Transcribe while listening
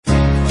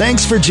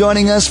Thanks for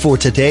joining us for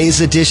today's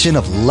edition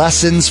of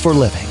Lessons for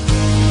Living.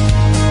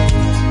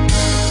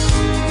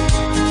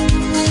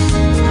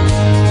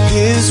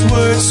 His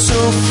word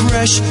so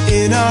fresh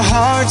in our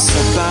hearts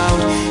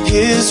abound.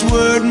 His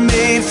word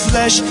made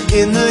flesh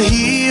in the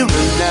here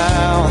and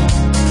now.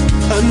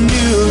 A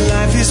new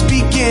life is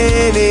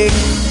beginning.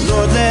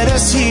 Lord, let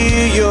us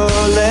hear your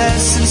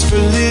lessons for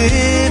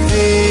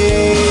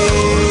living.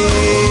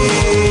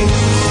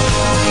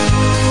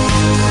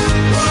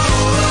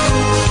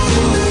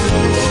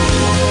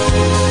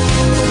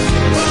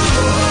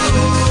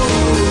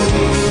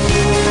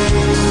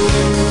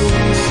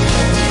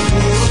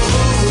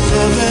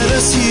 Let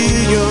us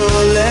hear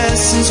your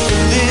lessons for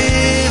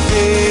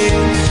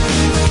living.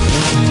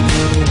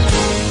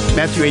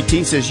 Matthew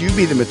 18 says, you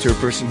be the mature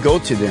person, go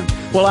to them.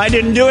 Well, I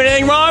didn't do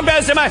anything wrong,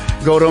 Pastor Mike.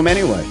 Go to them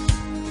anyway.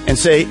 And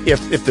say,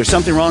 if there's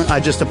something wrong,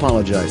 I just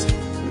apologize.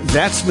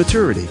 That's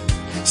maturity.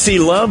 See,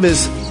 love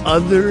is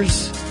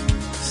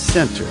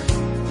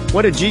others-centered.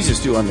 What did Jesus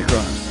do on the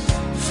cross?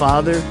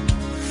 Father,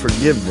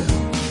 forgive them,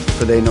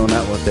 for they know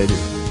not what they do.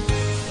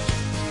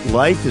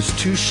 Life is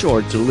too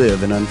short to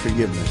live in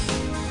unforgiveness.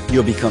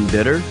 You'll become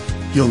bitter.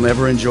 You'll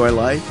never enjoy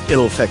life.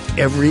 It'll affect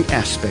every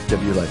aspect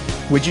of your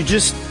life. Would you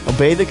just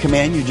obey the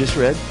command you just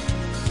read?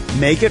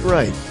 Make it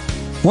right.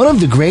 One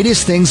of the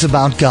greatest things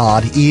about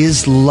God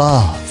is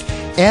love.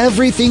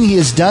 Everything He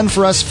has done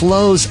for us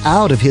flows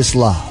out of His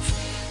love.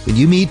 When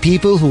you meet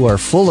people who are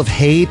full of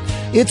hate,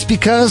 it's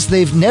because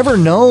they've never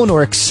known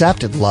or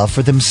accepted love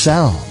for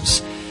themselves.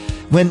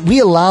 When we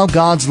allow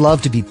God's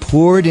love to be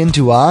poured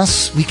into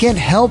us, we can't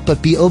help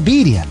but be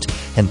obedient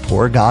and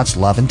pour God's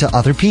love into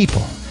other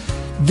people.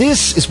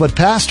 This is what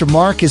Pastor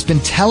Mark has been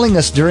telling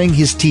us during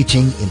his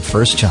teaching in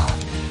 1 John.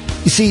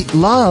 You see,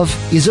 love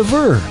is a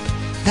verb.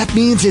 That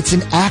means it's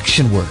an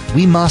action word.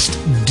 We must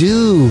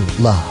do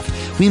love.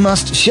 We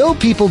must show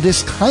people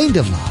this kind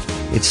of love.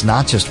 It's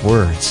not just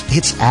words,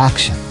 it's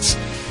actions.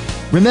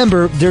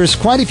 Remember, there's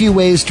quite a few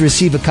ways to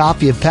receive a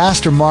copy of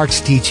Pastor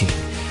Mark's teaching.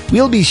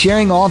 We'll be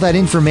sharing all that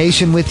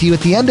information with you at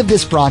the end of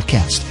this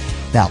broadcast.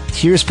 Now,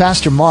 here's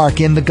Pastor Mark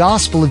in the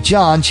Gospel of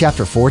John,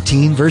 chapter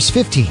 14, verse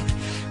 15.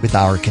 With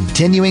our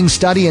continuing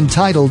study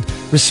entitled,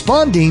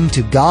 Responding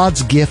to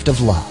God's Gift of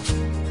Love.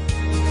 Lord,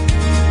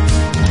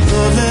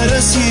 let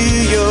us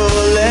hear your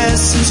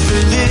lessons for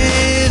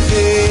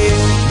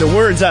living. The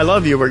words, I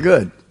love you, were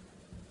good.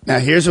 Now,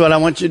 here's what I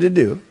want you to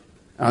do.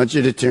 I want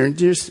you to turn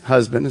to your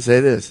husband and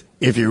say this.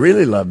 If you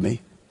really love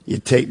me,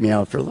 you'd take me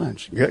out for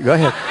lunch. Go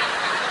ahead.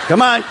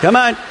 Come on. Tell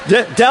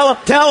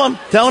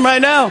him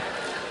right now.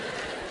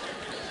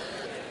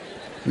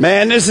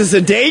 Man, this is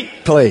a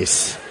date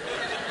place.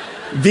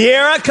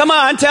 Vieira, come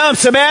on, tell him.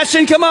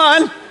 Sebastian, come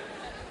on.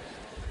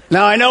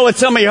 Now, I know what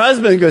some of your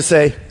husbands are going to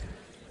say.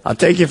 I'll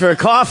take you for a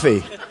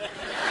coffee.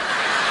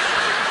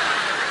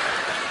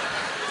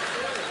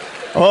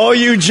 Oh,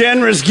 you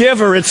generous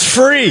giver, it's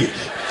free.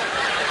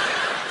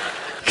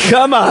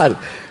 Come on.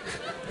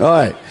 All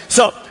right.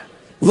 So,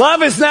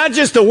 love is not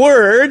just a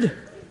word.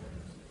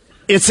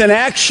 It's an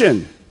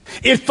action.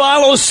 It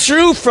follows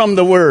through from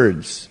the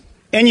words.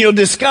 And you'll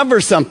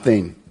discover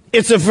something.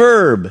 It's a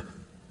verb.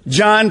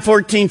 John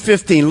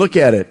 14:15, look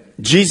at it.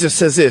 Jesus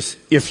says this,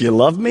 if you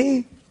love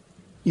me,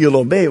 you'll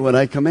obey what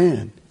I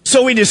command.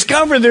 So we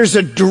discover there's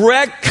a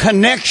direct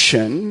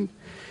connection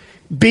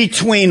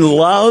between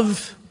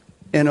love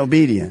and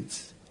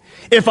obedience.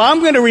 If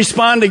I'm going to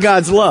respond to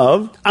God's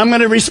love, I'm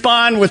going to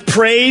respond with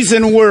praise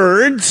and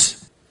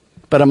words,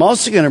 but I'm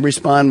also going to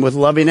respond with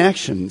loving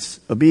actions,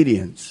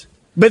 obedience.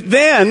 But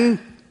then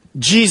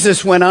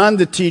Jesus went on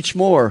to teach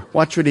more.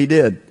 Watch what he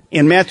did.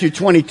 In Matthew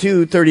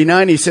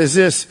 22:39, he says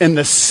this, and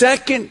the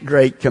second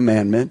great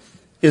commandment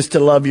is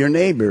to love your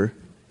neighbor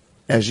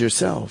as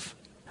yourself.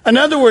 In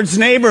other words,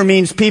 neighbor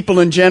means people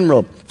in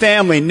general,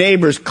 family,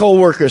 neighbors,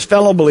 co-workers,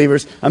 fellow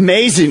believers.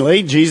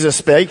 Amazingly, Jesus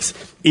speaks,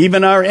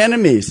 even our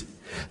enemies.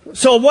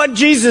 So what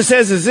Jesus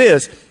says is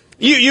this,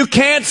 you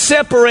can't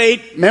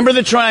separate, remember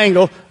the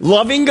triangle,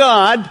 loving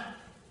God,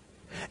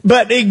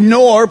 but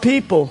ignore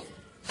people.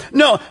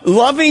 No,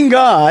 loving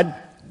God,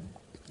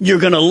 you're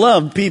going to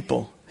love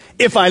people.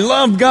 If I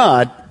love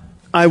God,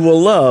 I will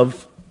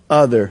love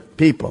other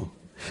people.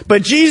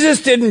 But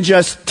Jesus didn't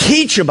just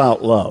teach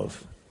about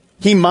love.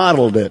 He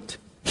modeled it.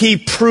 He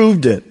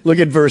proved it. Look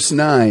at verse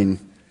 9.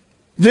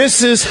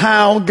 This is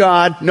how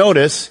God,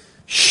 notice,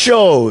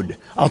 showed.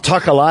 I'll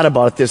talk a lot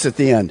about this at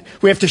the end.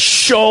 We have to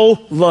show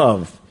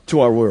love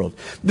to our world.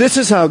 This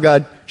is how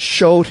God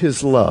showed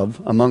his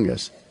love among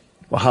us.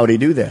 Well, how did he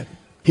do that?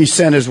 He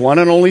sent his one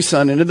and only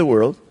Son into the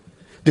world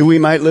that we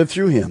might live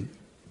through him.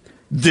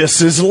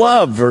 This is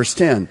love, verse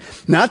 10.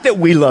 Not that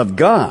we love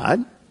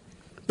God,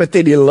 but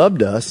that he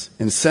loved us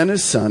and sent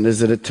his Son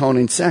as an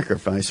atoning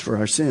sacrifice for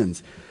our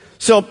sins.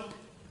 So,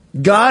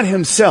 God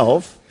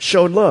himself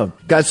showed love.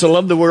 God so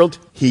loved the world,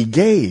 he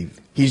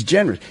gave. He's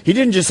generous. He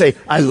didn't just say,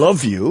 I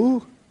love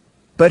you,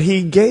 but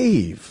he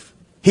gave.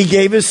 He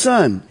gave his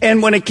Son.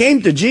 And when it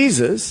came to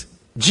Jesus,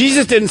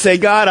 Jesus didn't say,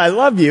 God, I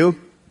love you,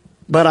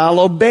 but I'll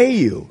obey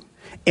you.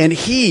 And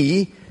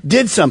he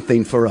did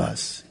something for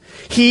us.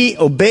 He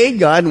obeyed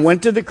God and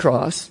went to the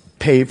cross,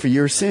 paid for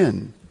your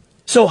sin.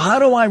 So how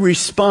do I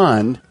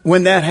respond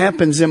when that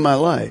happens in my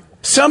life?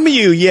 Some of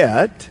you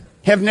yet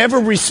have never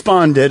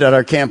responded at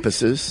our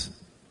campuses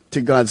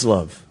to God's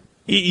love.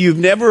 You've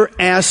never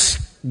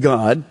asked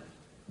God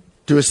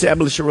to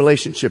establish a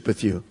relationship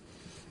with you.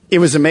 It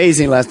was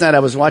amazing. Last night I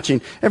was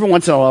watching, every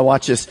once in a while I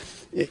watch this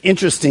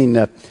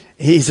interesting,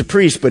 he's a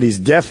priest, but he's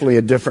definitely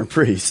a different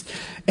priest.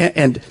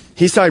 And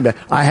he's talking about,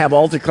 I have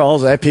altar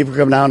calls, I have people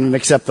come down and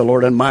accept the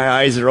Lord, and my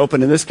eyes are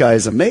open, and this guy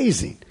is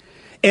amazing.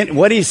 And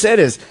what he said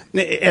is,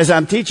 as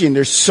I'm teaching,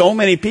 there's so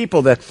many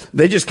people that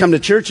they just come to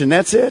church and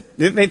that's it.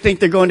 They think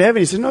they're going to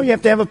heaven. He said, no, you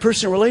have to have a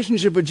personal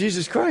relationship with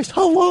Jesus Christ.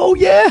 Hello,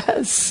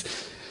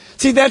 yes.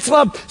 See, that's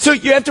love. So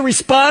you have to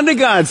respond to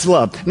God's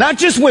love, not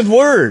just with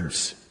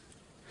words.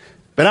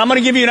 But I'm going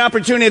to give you an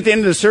opportunity at the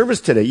end of the service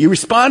today. You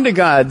respond to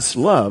God's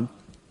love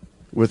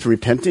with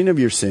repenting of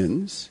your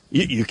sins.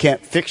 You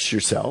can't fix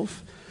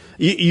yourself.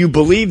 You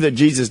believe that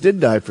Jesus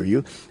did die for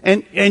you,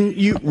 and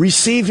you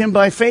receive him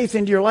by faith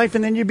into your life,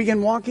 and then you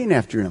begin walking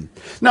after him.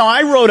 Now,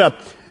 I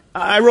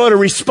wrote a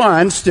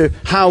response to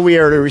how we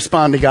are to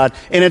respond to God,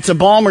 and it's a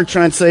Balmer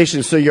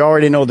translation, so you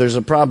already know there's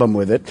a problem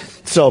with it.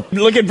 So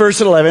look at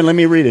verse 11. Let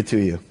me read it to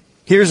you.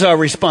 Here's our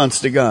response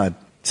to God,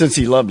 since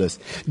he loved us.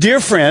 Dear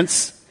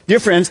friends,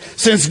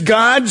 since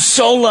God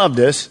so loved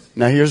us,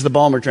 now here's the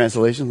Balmer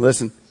translation.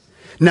 Listen.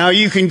 Now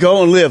you can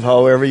go and live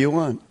however you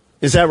want.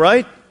 Is that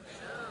right?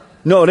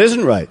 No, it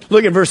isn't right.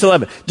 Look at verse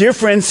 11. Dear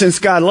friends, since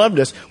God loved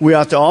us, we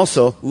ought to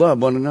also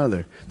love one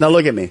another. Now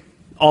look at me.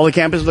 All the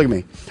campus, look at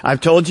me.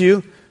 I've told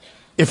you,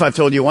 if I've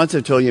told you once,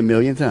 I've told you a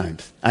million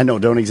times. I know,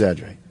 don't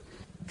exaggerate.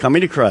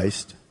 Coming to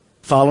Christ,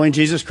 following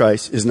Jesus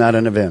Christ is not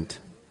an event.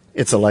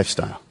 It's a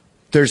lifestyle.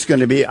 There's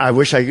going to be, I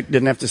wish I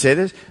didn't have to say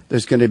this,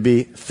 there's going to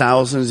be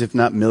thousands, if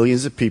not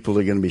millions of people who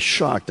are going to be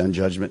shocked on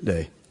Judgment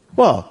Day.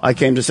 Well, I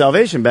came to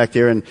salvation back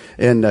there in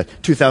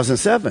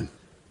 2007.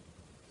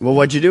 Well,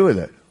 what'd you do with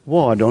it?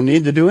 Well, I don't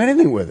need to do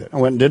anything with it. I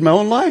went and did my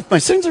own life. My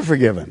sins are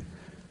forgiven.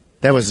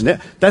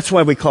 That's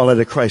why we call it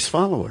a Christ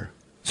follower.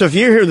 So if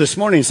you're here this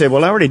morning and say,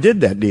 well, I already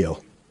did that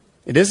deal.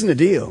 It isn't a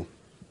deal.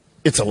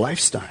 It's a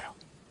lifestyle.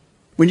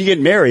 When you get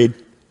married,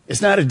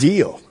 it's not a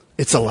deal.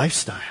 It's a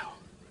lifestyle.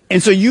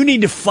 And so you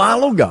need to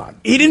follow God.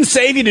 He didn't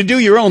save you to do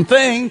your own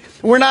thing.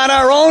 We're not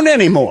our own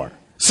anymore.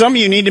 Some of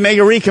you need to make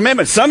a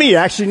recommitment. Some of you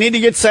actually need to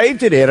get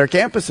saved today at our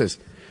campuses.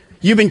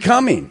 You've been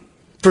coming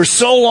for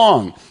so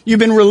long. You've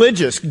been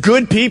religious,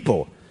 good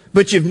people,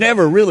 but you've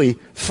never really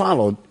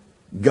followed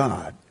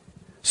God.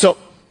 So,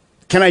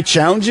 can I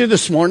challenge you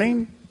this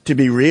morning to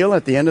be real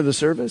at the end of the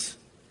service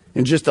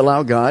and just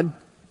allow God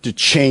to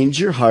change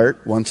your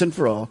heart once and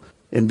for all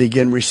and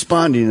begin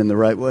responding in the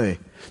right way?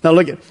 Now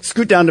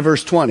scoot down to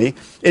verse 20.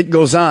 It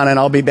goes on, and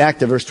I'll be back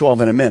to verse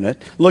 12 in a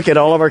minute. Look at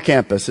all of our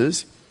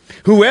campuses.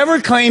 Whoever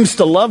claims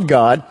to love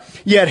God,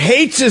 yet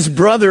hates his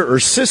brother or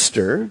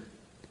sister,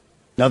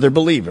 another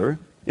believer,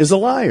 is a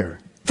liar.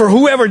 For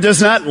whoever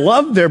does not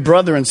love their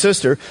brother and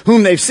sister,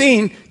 whom they've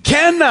seen,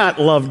 cannot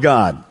love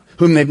God,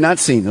 whom they've not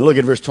seen. And look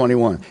at verse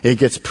 21. It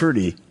gets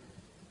pretty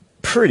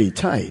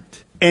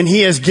tight. And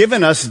he has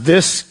given us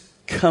this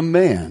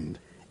command.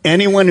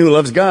 Anyone who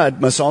loves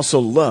God must also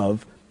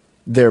love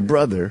their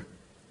brother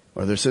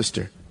or their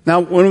sister. Now,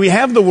 when we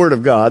have the Word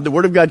of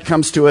God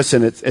comes to us,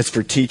 and it's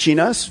for teaching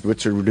us,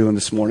 which we're doing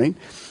this morning.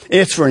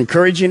 It's for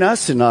encouraging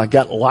us, and I've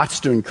got lots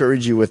to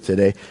encourage you with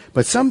today.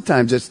 But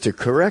sometimes it's to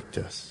correct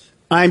us.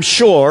 I'm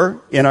sure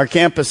in our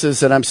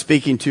campuses that I'm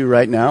speaking to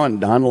right now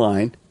and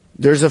online,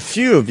 there's a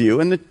few of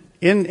you in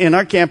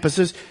our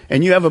campuses,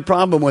 and you have a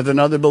problem with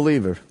another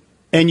believer,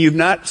 and you've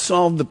not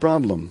solved the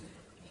problem.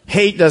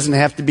 Hate doesn't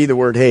have to be the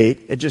word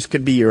hate. It just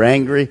could be you're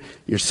angry,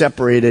 you're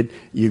separated,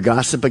 you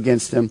gossip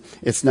against them.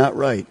 It's not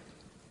right.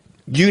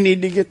 You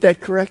need to get that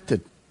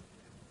corrected.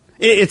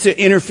 It's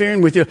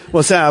interfering with you.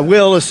 Well, say, I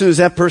will as soon as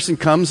that person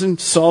comes and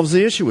solves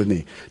the issue with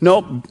me.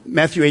 No,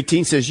 Matthew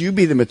 18 says, you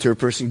be the mature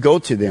person, go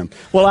to them.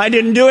 Well, I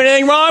didn't do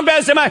anything wrong,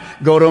 Pastor Mike.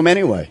 Go to them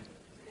anyway.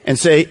 And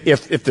say,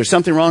 if there's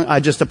something wrong, I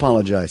just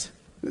apologize.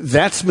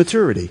 That's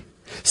maturity.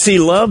 See,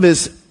 love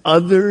is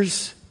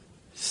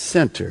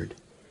others-centered.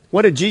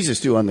 What did Jesus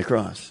do on the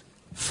cross?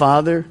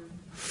 Father,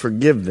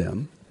 forgive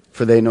them,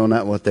 for they know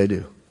not what they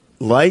do.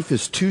 Life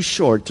is too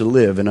short to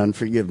live in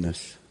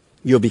unforgiveness.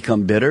 You'll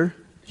become bitter.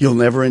 You'll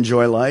never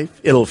enjoy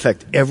life. It'll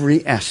affect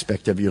every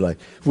aspect of your life.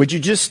 Would you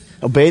just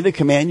obey the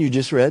command you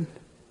just read?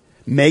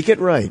 Make it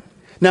right.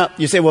 Now,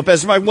 you say, well,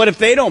 Pastor Mike, what if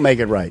they don't make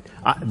it right?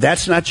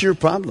 That's not your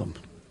problem.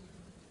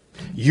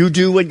 You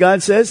do what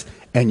God says,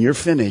 and you're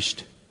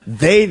finished.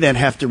 They then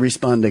have to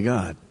respond to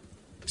God.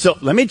 So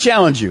let me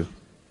challenge you.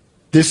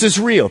 This is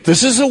real.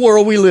 This is the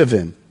world we live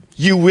in.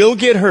 You will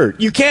get hurt.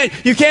 You can't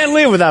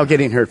live without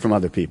getting hurt from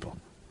other people.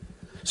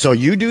 So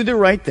you do the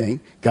right thing.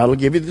 God will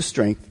give you the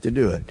strength to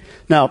do it.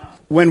 Now,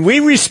 when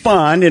we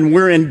respond and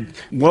we're in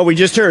what we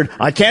just heard,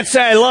 I can't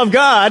say I love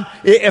God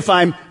if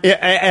I'm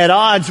at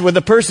odds with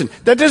a person.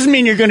 That doesn't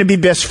mean you're going to be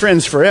best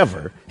friends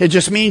forever. It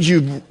just means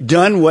you've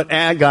done what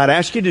God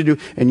asked you to do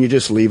and you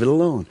just leave it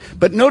alone.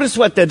 But notice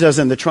what that does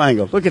in the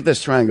triangle. Look at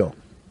this triangle.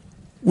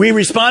 We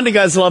respond to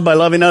God's love by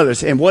loving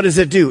others. And what does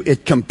it do?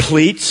 It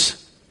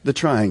completes the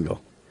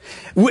triangle.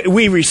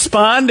 We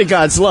respond to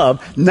God's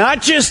love,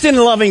 not just in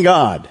loving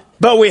God,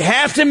 but we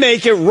have to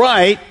make it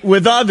right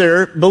with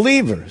other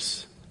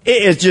believers.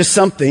 It's just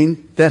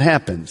something that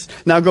happens.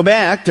 Now go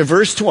back to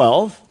verse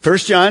 12, 1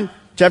 John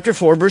chapter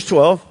 4, verse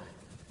 12,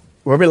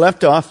 where we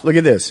left off. Look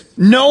at this.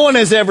 No one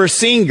has ever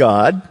seen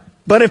God,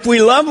 but if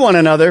we love one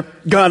another,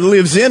 God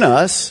lives in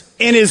us,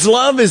 and his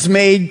love is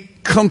made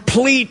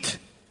complete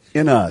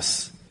in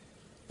us.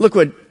 Look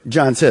what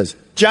John says.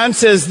 John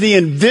says the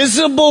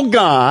invisible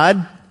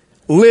God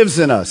lives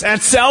in us.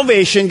 At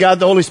salvation, God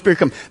the Holy Spirit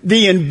comes.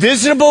 The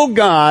invisible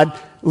God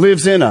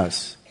lives in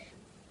us.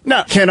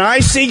 Now, can I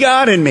see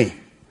God in me?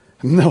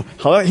 No,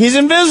 he's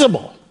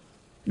invisible.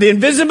 The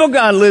invisible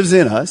God lives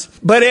in us.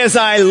 But as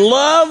I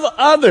love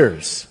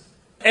others,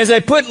 as I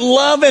put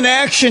love in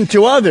action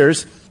to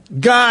others,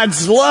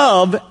 God's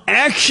love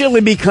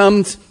actually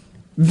becomes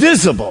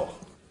visible.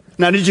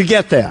 Now, did you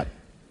get that?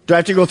 Do I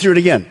have to go through it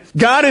again?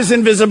 God is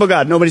invisible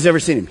God. Nobody's ever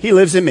seen him. He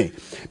lives in me.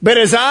 But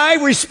as I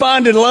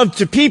respond in love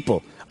to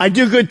people, I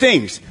do good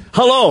things.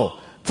 Hello,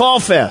 Fall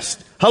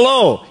Fest.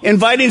 Hello,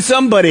 inviting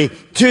somebody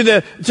to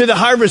the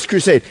Harvest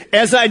Crusade.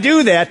 As I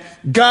do that,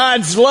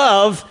 God's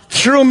love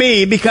through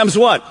me becomes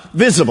what?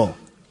 Visible.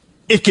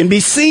 It can be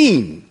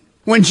seen.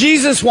 When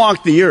Jesus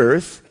walked the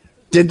earth,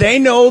 did they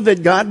know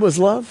that God was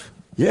love?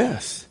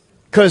 Yes.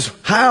 Because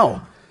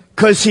how?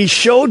 Because he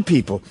showed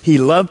people. He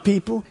loved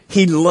people.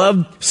 He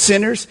loved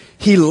sinners.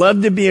 He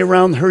loved to be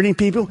around hurting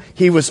people.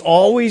 He was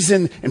always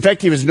in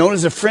fact, he was known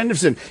as a friend of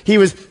sin. He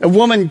was a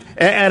woman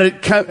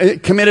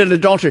committed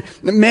adultery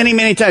many,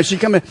 many times.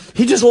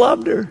 He just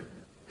loved her.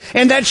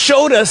 And that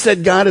showed us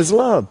that God is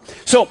love.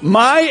 So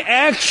my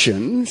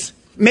actions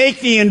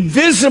make the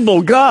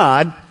invisible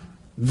God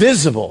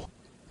visible.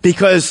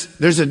 Because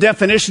there's a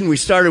definition we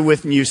started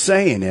with and you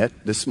saying it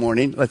this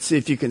morning. Let's see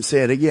if you can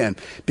say it again.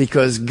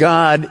 Because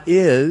God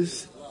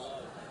is.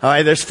 All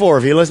right, there's 4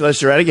 of you. Let's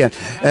try it again.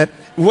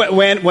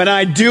 When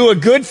I do a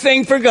good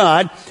thing for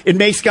God, it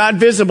makes God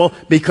visible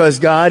because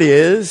God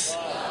is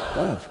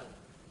love.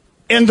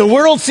 And the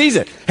world sees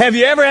it. Have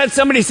you ever had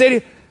somebody say to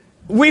you,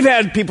 we've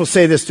had people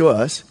say this to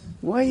us,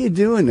 why are you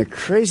doing the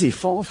crazy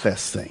Fall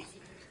Fest thing?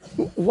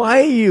 Why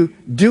are you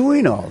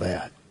doing all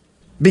that?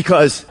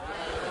 Because...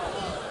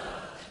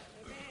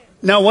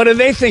 Now, what do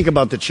they think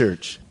about the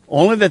church?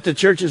 Only that the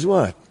church is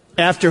what?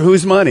 After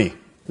whose money?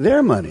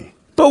 Their money.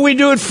 But we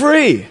do it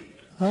free.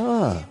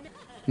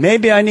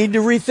 Maybe I need to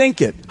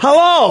rethink it.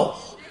 Hello!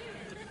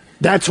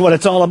 That's what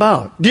it's all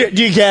about. Do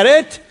you get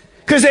it?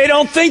 Because they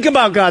don't think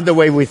about God the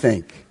way we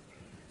think.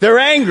 They're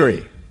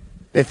angry.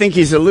 They think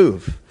he's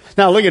aloof.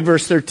 Now, look at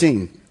verse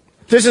 13.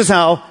 This is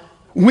how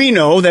we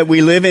know that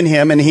we live in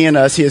him and he in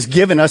us. He has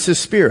given us his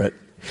Spirit.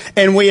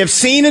 And we have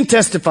seen and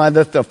testified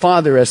that the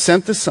Father has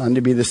sent the Son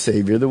to be the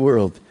Savior of the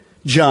world.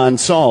 John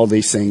saw all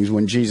these things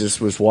when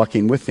Jesus was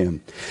walking with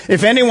him.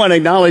 If anyone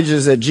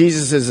acknowledges that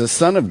Jesus is the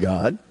Son of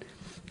God,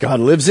 God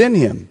lives in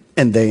him,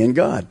 and they in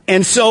God.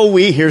 And so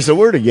here's the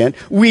word again,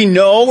 we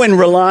know and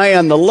rely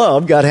on the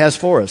love God has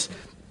for us.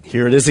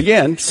 Here it is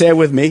again. Say it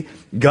with me.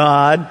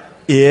 God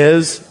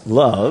is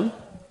love.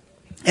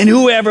 And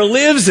whoever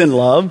lives in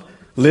love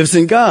lives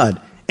in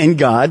God, and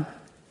God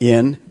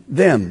in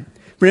them.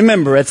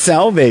 Remember, at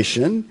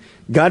salvation,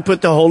 God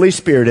put the Holy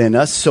Spirit in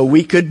us so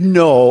we could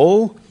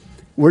know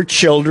we're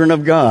children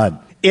of God.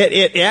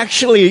 It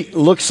actually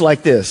looks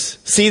like this.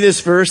 See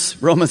this verse,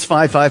 Romans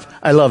 5:5?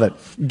 I love it.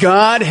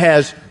 God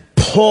has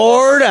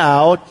poured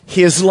out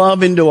his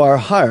love into our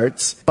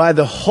hearts by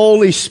the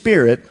Holy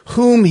Spirit,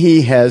 whom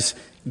he has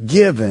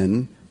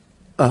given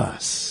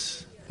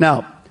us.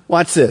 Now,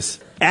 watch this.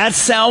 At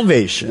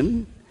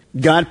salvation,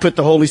 God put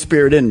the Holy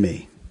Spirit in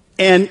me.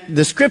 And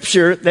the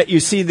scripture that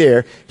you see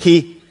there,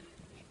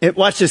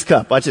 watch this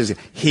cup, watch this.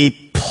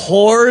 He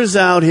pours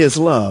out his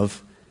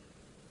love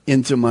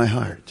into my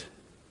heart.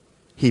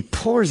 He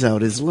pours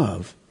out his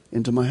love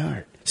into my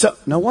heart. So,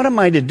 now what am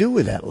I to do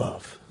with that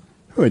love?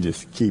 Or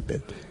just keep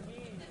it?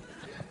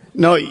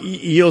 No,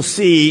 you'll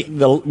see,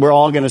 we're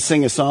all going to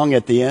sing a song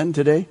at the end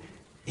today.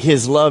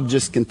 His love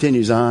just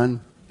continues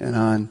on and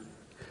on.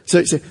 So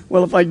you say,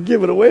 well, if I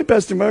give it away,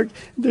 Pastor Mark,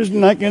 there's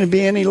not going to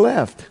be any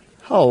left.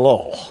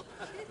 Hello.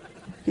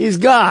 He's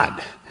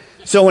God.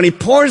 So when he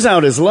pours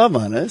out his love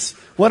on us,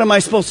 what am I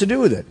supposed to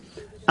do with it?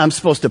 I'm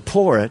supposed to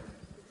pour it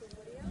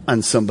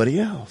on somebody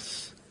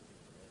else.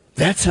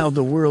 That's how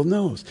the world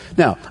knows.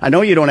 Now, I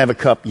know you don't have a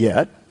cup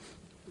yet,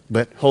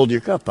 but hold your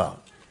cup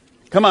out.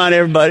 Come on,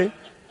 everybody.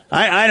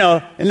 I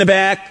know, in the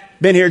back,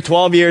 been here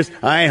 12 years,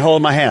 I ain't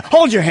holding my hand.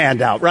 Hold your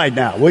hand out right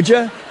now, would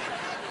you?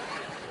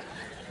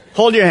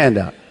 Hold your hand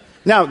out.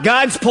 Now,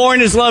 God's pouring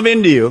his love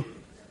into you.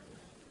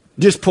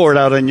 Just pour it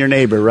out on your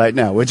neighbor right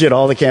now. Would you, at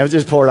all the cameras?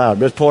 Just pour it out.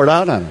 Just pour it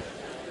out on him.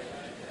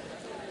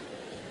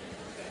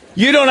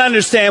 You don't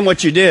understand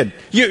what you did.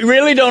 You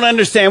really don't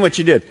understand what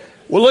you did.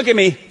 Well, look at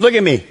me. Look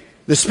at me.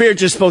 The Spirit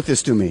just spoke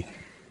this to me.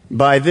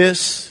 By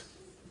this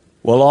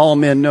will all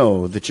men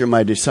know that you're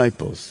my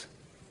disciples,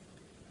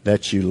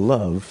 that you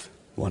love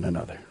one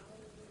another.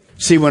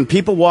 See, when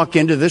people walk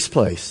into this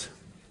place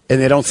and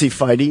they don't see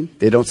fighting,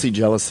 they don't see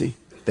jealousy,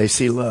 they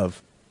see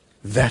love.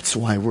 That's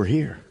why we're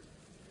here.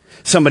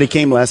 Somebody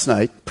came last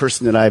night,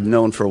 person that I've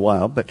known for a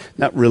while, but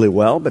not really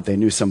well, but they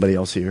knew somebody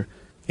else here.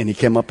 And he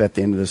came up at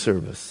the end of the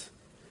service.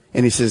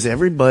 And he says,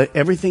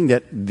 everything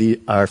that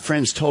our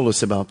friends told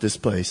us about this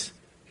place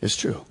is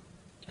true.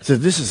 He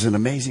said, this is an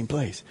amazing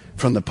place.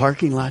 From the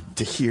parking lot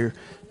to here,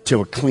 to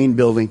a clean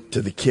building,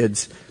 to the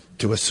kids,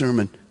 to a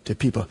sermon, to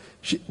people.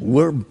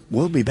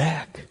 We'll be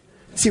back.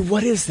 See,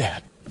 what is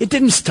that? It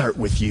didn't start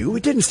with you.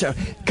 It didn't start.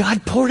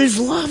 God poured his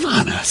love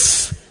on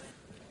us.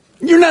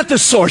 You're not the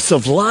source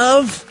of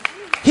love.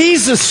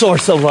 He's the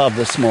source of love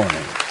this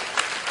morning.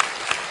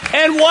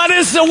 And what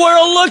is the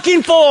world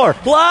looking for?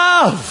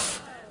 Love.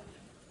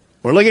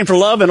 We're looking for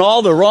love in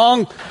all the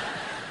wrong.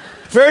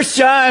 1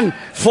 John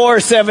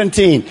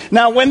 4:17.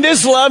 Now, when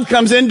this love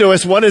comes into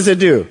us, what does it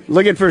do?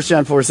 Look at 1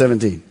 John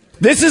 4:17.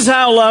 This is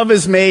how love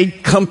is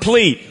made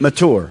complete,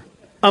 mature,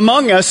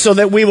 among us so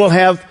that we will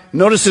have,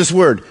 notice this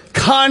word,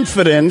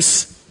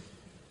 confidence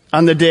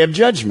on the day of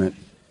judgment.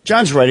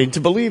 John's writing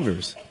to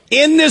believers.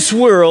 In this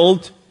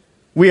world,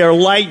 we are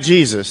like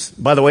Jesus.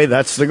 By the way,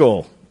 that's the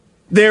goal.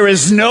 There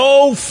is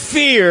no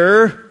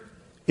fear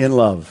in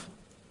love.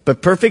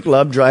 But perfect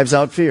love drives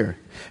out fear.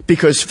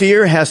 Because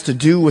fear has to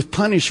do with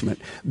punishment.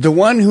 The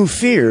one who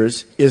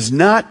fears is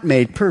not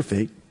made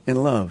perfect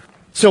in love.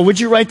 So would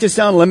you write this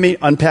down? Let me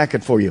unpack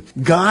it for you.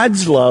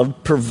 God's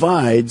love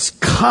provides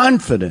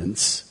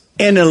confidence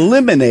and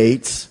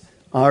eliminates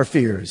our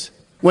fears.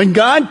 When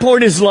God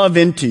poured his love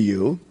into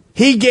you,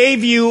 he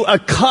gave you a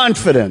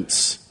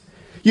confidence.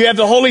 You have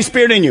the Holy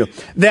Spirit in you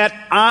that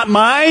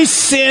my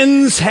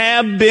sins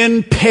have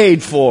been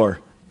paid for.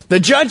 The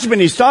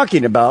judgment he's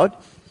talking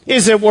about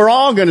is that we're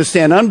all going to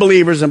stand,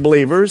 unbelievers and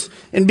believers,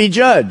 and be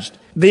judged.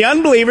 The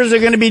unbelievers are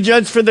going to be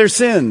judged for their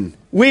sin.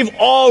 We've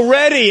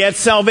already at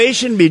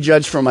salvation be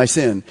judged for my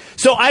sin.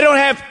 So I don't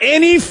have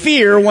any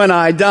fear when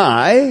I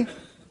die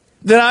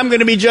that I'm going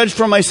to be judged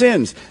for my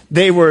sins.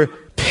 They were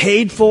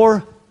paid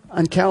for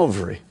on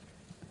Calvary.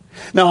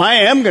 Now, I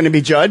am going to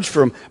be judged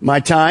for my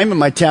time and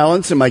my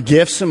talents and my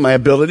gifts and my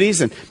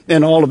abilities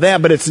and all of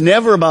that, but it's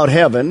never about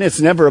heaven. It's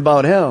never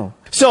about hell.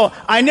 So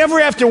I never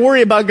have to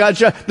worry about God's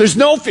judgment. There's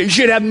no fear. You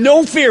should have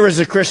no fear as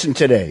a Christian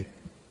today.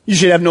 You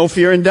should have no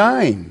fear in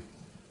dying.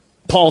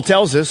 Paul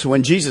tells us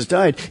when Jesus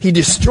died, he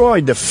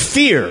destroyed the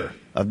fear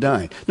of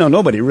dying. Now,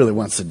 nobody really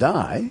wants to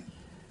die,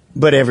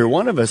 but every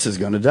one of us is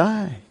going to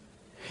die.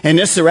 And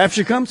as the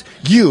rapture comes,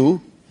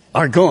 you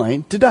are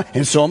going to die,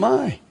 and so am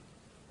I.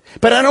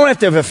 But I don't have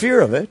to have a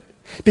fear of it,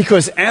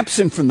 because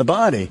absent from the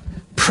body,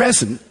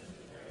 present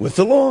with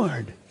the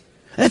Lord.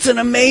 That's an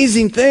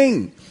amazing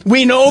thing.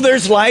 We know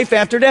there's life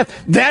after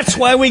death. That's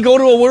why we go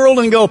to a world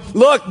and go,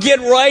 look, get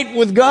right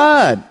with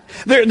God.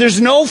 There's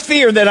no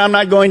fear that I'm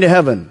not going to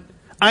heaven.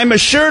 I'm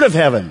assured of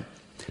heaven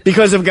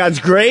because of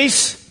God's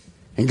grace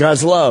and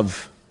God's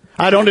love.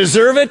 I don't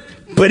deserve it,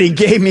 but he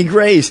gave me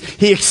grace.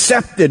 He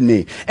accepted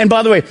me. And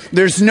by the way,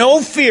 there's no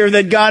fear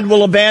that God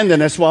will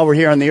abandon us while we're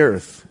here on the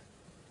earth.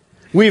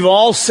 We've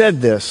all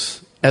said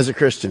this as a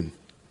Christian.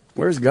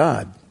 Where's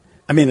God?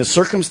 I mean, the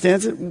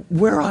circumstances,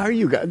 where are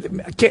you,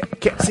 God? I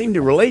can't seem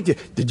to relate to you.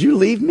 Did you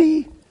leave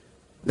me?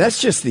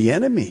 That's just the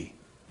enemy.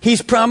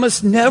 He's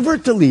promised never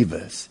to leave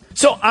us.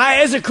 So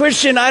as a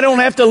Christian, I don't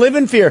have to live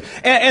in fear.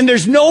 And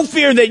there's no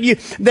fear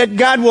that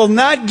God will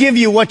not give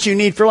you what you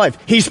need for life.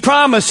 He's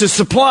promised to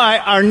supply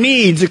our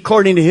needs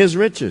according to his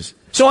riches.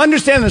 So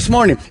understand this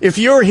morning, if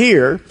you're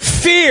here,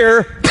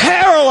 fear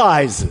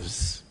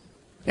paralyzes.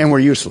 And we're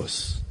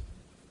useless.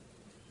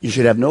 You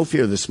should have no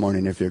fear this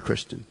morning if you're a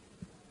Christian.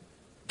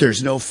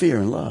 There's no fear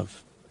in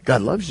love.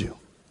 God loves you.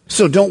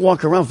 So don't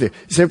walk around with fear.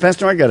 You say,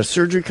 Pastor, I got a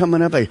surgery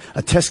coming up,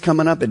 a test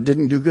coming up, it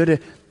didn't do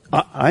good.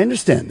 I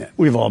understand that.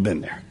 We've all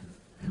been there.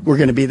 We're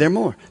going to be there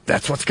more.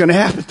 That's what's going to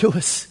happen to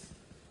us.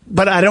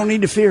 But I don't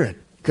need to fear it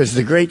because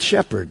the great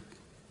shepherd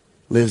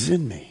lives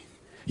in me.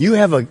 You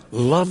have a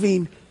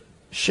loving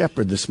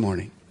shepherd this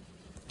morning.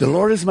 The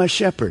Lord is my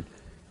shepherd.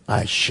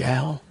 I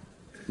shall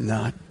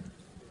not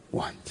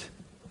want.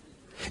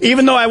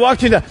 Even though I walk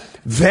through the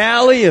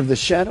valley of the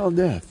shadow of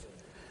death,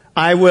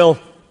 I will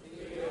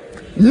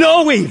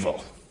no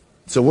evil.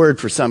 It's a word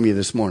for some of you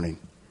this morning.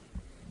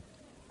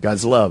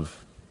 God's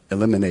love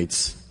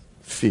eliminates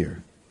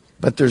fear.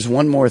 But there's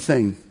one more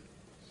thing.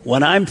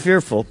 When I'm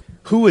fearful,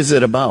 who is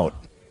it about?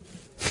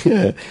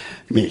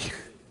 Me.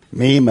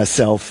 Me,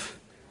 myself,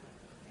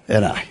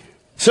 and I.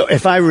 So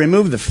if I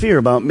remove the fear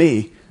about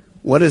me,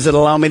 what does it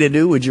allow me to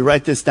do? Would you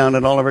write this down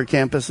at all of our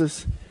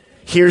campuses?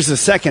 Here's the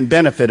second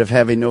benefit of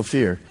having no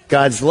fear.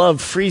 God's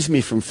love frees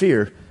me from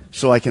fear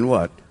so I can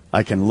what?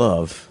 I can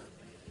love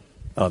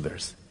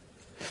others.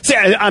 See,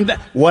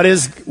 what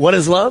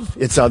is love?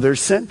 It's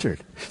others-centered.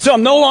 So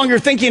I'm no longer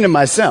thinking of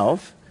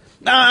myself.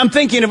 I'm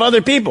thinking of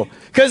other people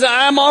because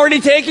I'm already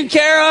taken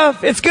care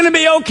of. It's going to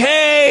be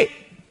okay.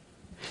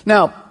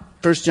 Now,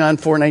 1 John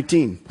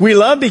 4:19. We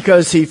love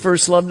because he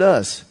first loved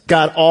us.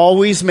 God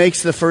always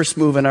makes the first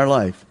move in our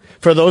life.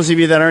 For those of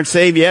you that aren't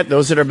saved yet,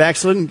 those that are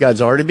backslidden,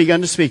 God's already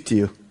begun to speak to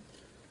you.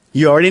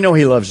 You already know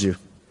he loves you.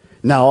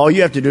 Now all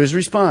you have to do is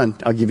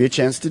respond. I'll give you a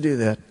chance to do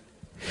that.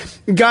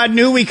 God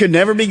knew we could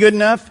never be good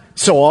enough,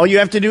 so all you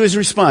have to do is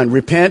respond.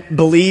 Repent,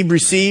 believe,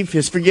 receive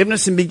his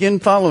forgiveness, and begin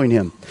following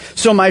him.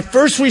 So my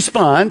first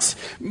response,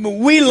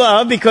 we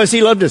love because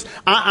he loved us.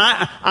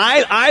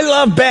 I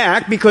love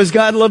back because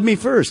God loved me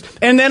first.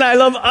 And then I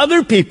love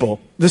other people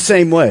the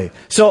same way.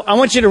 So I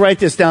want you to write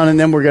this down, and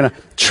then we're going to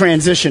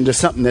transition to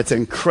something that's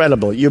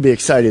incredible. You'll be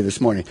excited this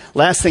morning.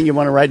 Last thing you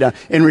want to write down.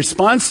 In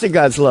response to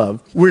God's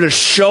love, we're to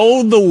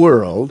show the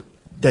world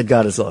that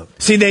God is love.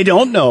 See, they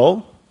don't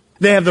know.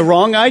 They have the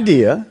wrong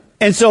idea.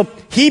 And so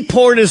he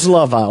poured his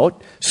love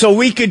out so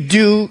we could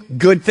do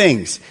good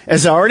things.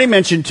 As I already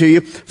mentioned to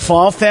you,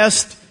 Fall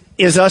Fest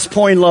is us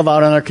pouring love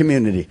out on our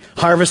community.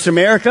 Harvest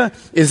America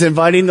is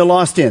inviting the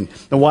lost in.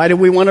 Now, why do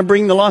we want to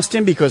bring the lost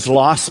in? Because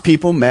lost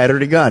people matter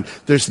to God.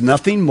 There's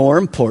nothing more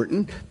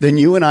important than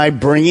you and I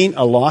bringing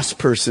a lost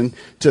person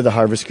to the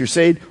Harvest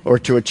Crusade or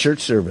to a church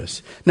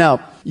service.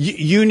 Now,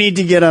 you need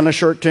to get on a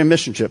short-term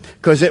mission trip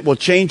because it will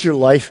change your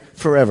life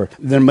forever.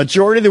 The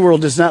majority of the world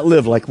does not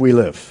live like we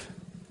live.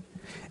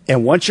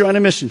 And once you're on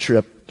a mission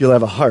trip, you'll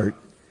have a heart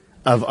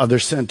of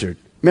other-centered.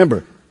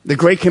 Remember, the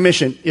Great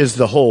Commission is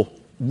the whole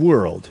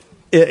world.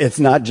 It's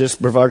not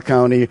just Brevard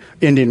County,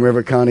 Indian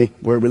River County,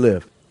 where we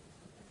live.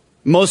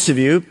 Most of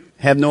you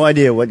have no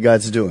idea what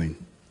God's doing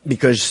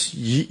because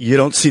you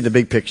don't see the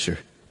big picture.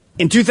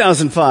 In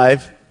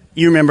 2005,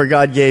 you remember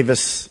God gave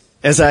us,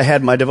 as I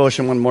had my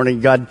devotion one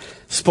morning, God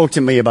spoke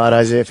to me about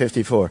Isaiah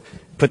 54.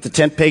 Put the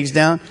tent pegs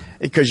down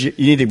because you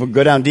need to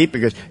go down deep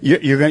because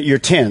your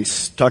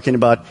tents, talking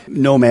about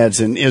nomads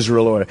in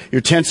Israel, or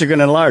your tents are going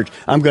to enlarge.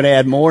 I'm going to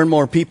add more and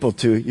more people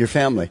to your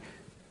family.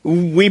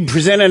 We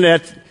presented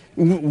that.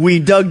 We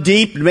dug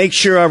deep to make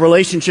sure our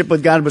relationship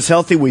with God was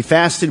healthy. We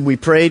fasted, we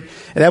prayed.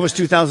 And that was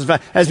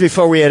 2005. That's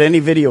before we had any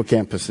video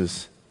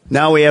campuses.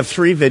 Now we have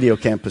 3 video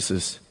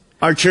campuses.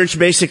 Our church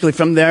basically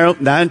from there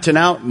on to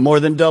now more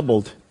than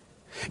doubled.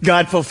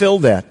 God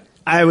fulfilled that.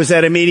 I was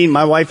at a meeting,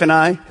 my wife and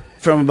I,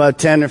 from about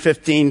 10 or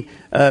 15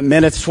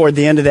 minutes toward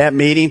the end of that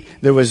meeting.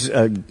 There was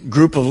a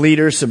group of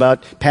leaders,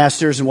 about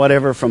pastors and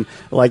whatever, from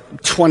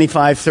like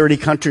 25, 30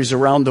 countries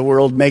around the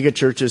world, mega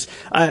churches.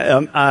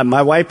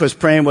 My wife was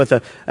praying with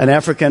an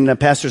African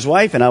pastor's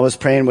wife, and I was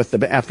praying with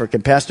the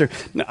African pastor.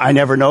 I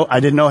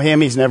didn't know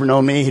him. He's never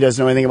known me. He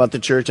doesn't know anything about the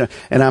church.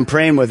 And I'm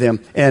praying with him.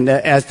 And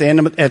at the end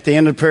of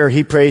the prayer,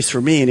 he prays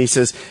for me, and he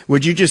says,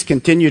 would you just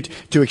continue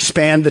to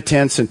expand the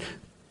tents? And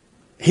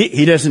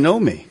he doesn't know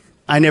me.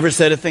 I never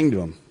said a thing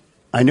to him.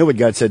 I know what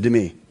God said to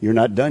me. You're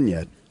not done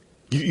yet.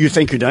 You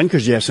think you're done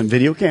because you have some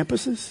video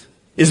campuses?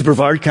 Is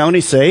Brevard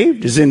County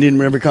saved? Is Indian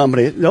River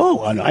County?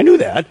 No, I knew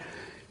that.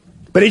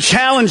 But he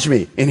challenged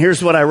me. And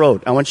here's what I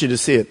wrote. I want you to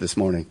see it this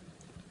morning.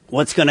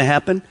 What's going to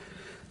happen?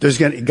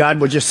 God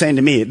was just saying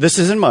to me, this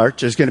is in March.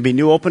 There's going to be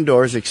new open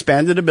doors,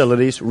 expanded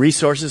abilities,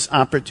 resources,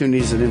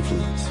 opportunities, and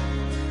influence.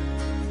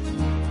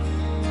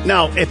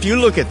 Now, if you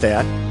look at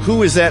that,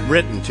 who is that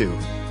written to?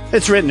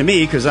 It's written to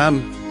me because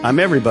I'm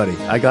everybody.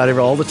 I got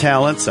all the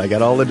talents. I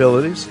got all the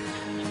abilities.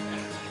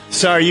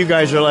 Sorry you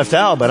guys are left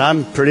out, but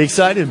I'm pretty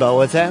excited about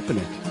what's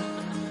happening.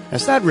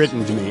 That's not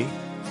written to me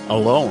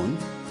alone.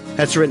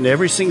 That's written to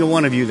every single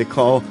one of you that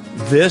call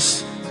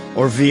this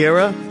or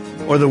Viera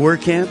or the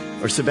Word Camp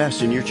or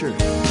Sebastian your church.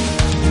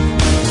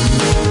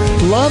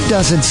 Love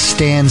doesn't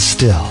stand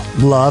still.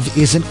 Love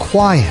isn't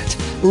quiet.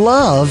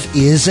 Love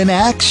is an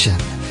action.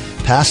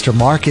 Pastor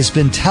Mark has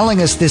been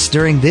telling us this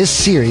during this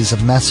series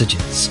of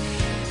messages.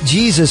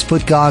 Jesus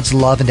put God's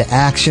love into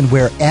action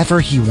wherever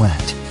he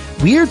went.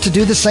 We're to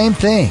do the same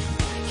thing.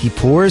 He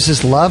pours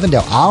his love into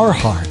our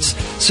hearts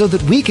so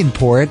that we can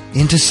pour it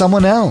into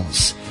someone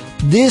else.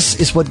 This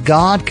is what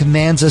God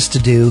commands us to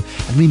do,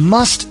 and we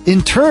must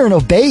in turn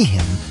obey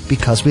him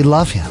because we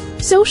love him.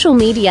 Social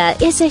media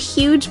is a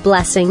huge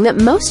blessing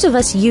that most of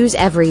us use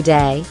every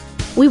day.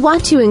 We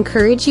want to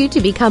encourage you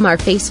to become our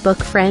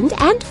Facebook friend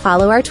and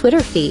follow our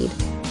Twitter feed.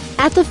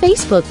 At the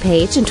Facebook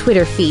page and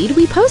Twitter feed,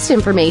 we post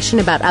information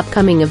about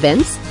upcoming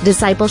events,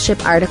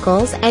 discipleship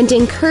articles, and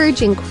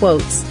encouraging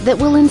quotes that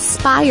will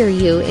inspire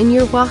you in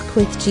your walk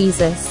with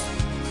Jesus.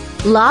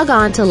 Log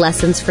on to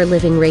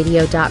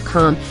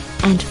lessonsforlivingradio.com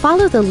and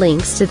follow the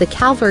links to the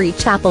Calvary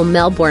Chapel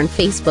Melbourne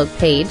Facebook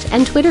page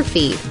and Twitter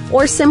feed,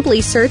 or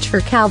simply search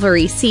for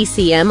Calvary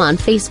CCM on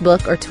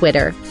Facebook or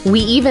Twitter.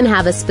 We even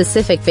have a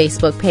specific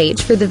Facebook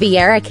page for the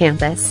Viera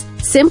campus.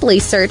 Simply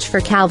search for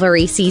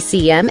Calvary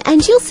CCM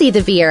and you'll see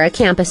the Viera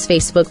campus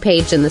Facebook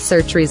page in the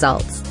search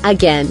results.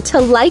 Again, to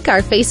like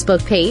our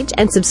Facebook page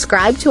and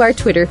subscribe to our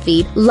Twitter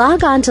feed,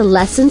 log on to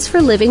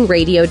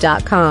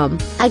lessonsforlivingradio.com.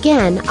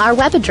 Again, our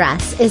web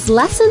address is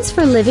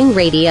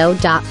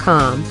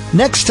lessonsforlivingradio.com.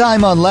 Next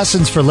time on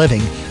Lessons for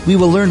Living, we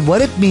will learn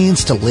what it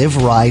means to live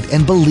right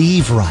and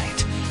believe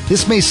right.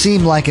 This may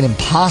seem like an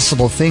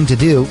impossible thing to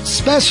do,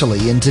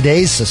 especially in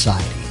today's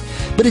society.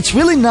 But it's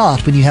really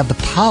not when you have the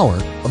power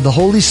of the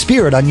Holy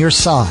Spirit on your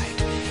side.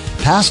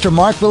 Pastor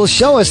Mark will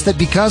show us that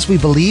because we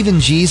believe in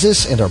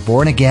Jesus and are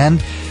born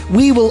again,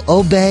 we will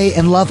obey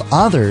and love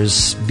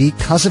others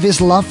because of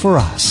his love for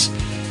us.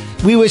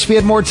 We wish we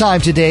had more time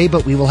today,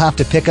 but we will have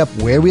to pick up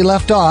where we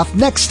left off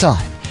next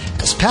time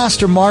as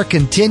Pastor Mark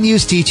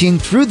continues teaching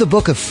through the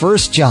book of 1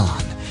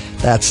 John.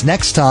 That's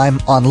next time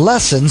on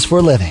Lessons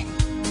for Living.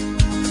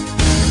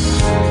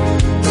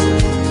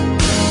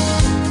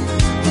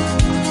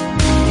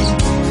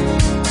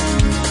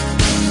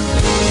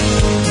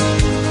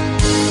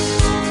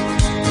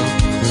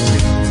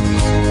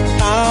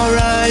 Our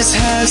eyes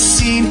have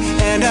seen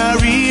and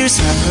our ears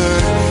have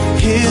heard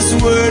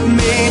His word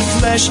made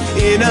flesh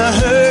in a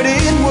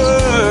hurting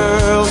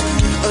world.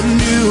 A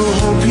new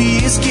hope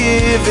He is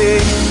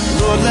giving.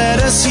 Lord,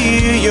 let us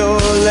hear your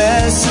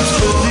lessons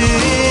for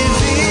living.